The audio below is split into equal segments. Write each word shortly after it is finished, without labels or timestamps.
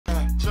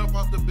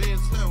jump off the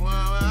bench.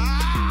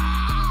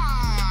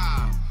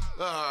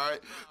 Alright,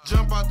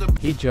 jump out the...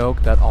 He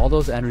joked that all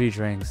those energy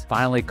drinks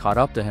finally caught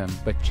up to him,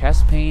 but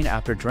chest pain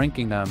after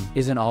drinking them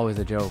isn't always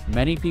a joke.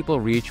 Many people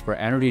reach for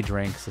energy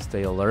drinks to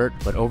stay alert,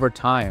 but over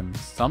time,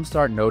 some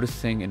start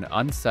noticing an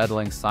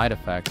unsettling side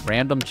effect,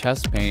 random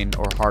chest pain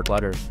or heart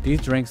flutters.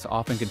 These drinks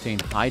often contain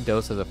high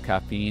doses of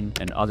caffeine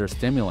and other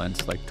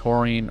stimulants like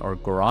taurine or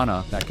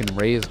guarana that can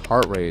raise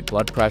heart rate,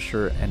 blood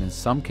pressure, and in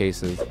some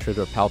cases,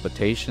 trigger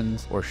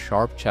palpitations or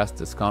sharp chest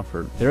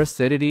discomfort. Their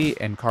acidity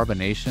and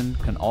carbonation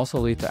can also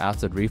lead to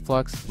acid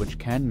reflux, which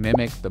can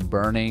mimic the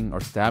burning or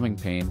stabbing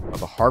pain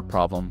of a heart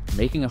problem,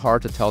 making it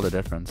hard to tell the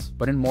difference.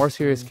 But in more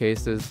serious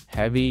cases,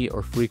 heavy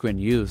or frequent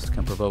use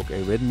can provoke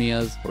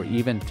arrhythmias or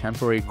even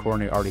temporary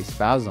coronary artery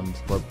spasms,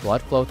 where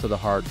blood flow to the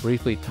heart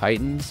briefly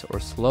tightens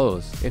or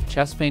slows. If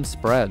chest pain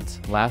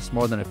spreads, lasts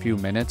more than a few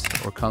minutes,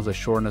 or comes with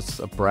shortness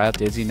of breath,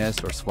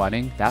 dizziness, or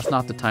sweating, that's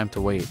not the time to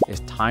wait.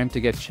 It's time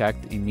to get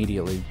checked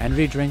immediately.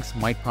 Energy drinks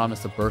might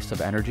promise a burst of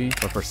energy,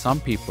 but for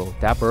some people,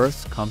 that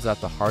burst comes at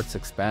the heart's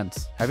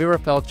expense. Have you ever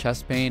felt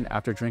chest pain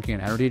after drinking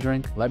an energy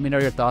drink? Let me know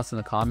your thoughts in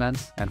the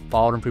comments, and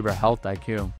follow to improve your health IQ.